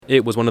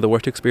It was one of the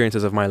worst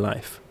experiences of my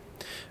life.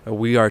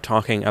 We are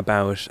talking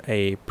about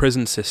a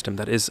prison system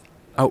that is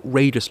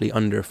outrageously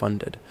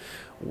underfunded.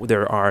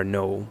 There's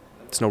no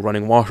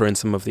running water in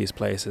some of these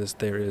places.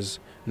 There is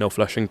no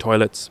flushing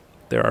toilets.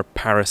 There are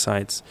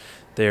parasites.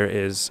 There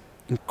is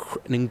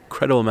an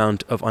incredible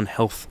amount of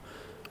unhealth.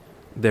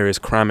 There is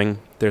cramming.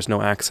 There's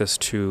no access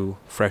to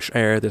fresh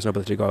air. There's no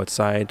ability to go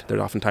outside.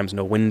 There's oftentimes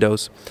no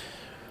windows.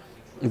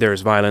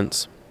 There's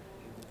violence.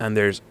 And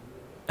there's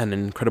an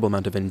incredible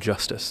amount of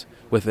injustice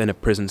within a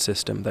prison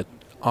system that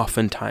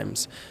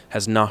oftentimes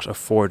has not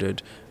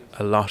afforded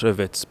a lot of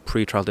its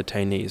pretrial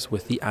detainees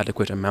with the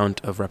adequate amount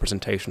of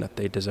representation that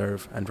they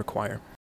deserve and require.